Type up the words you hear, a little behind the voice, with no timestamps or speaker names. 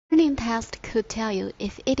cloning test could tell you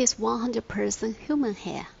if it is 100% human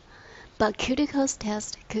hair, but cuticles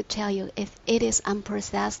test could tell you if it is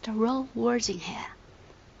unprocessed raw virgin hair.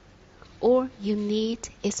 All you need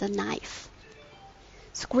is a knife.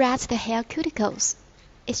 Scratch the hair cuticles.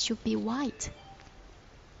 It should be white.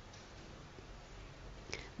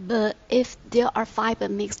 But if there are fiber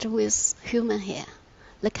mixed with human hair,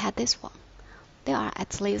 look at this one. There are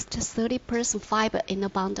at least 30% fiber in the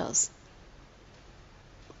bundles.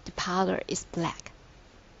 The powder is black.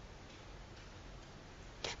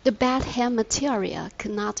 The bad hair material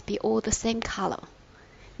could not be all the same color.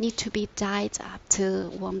 Need to be dyed up to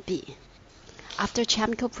 1B. After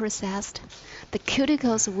chemical processed, the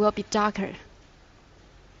cuticles will be darker.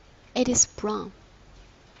 It is brown.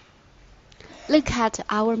 Look at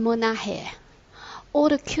our Mona hair. All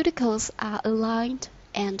the cuticles are aligned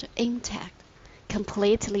and intact,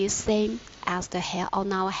 completely same as the hair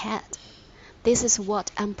on our head. This is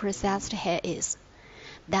what unprocessed hair is.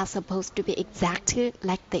 That's supposed to be exactly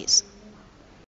like this.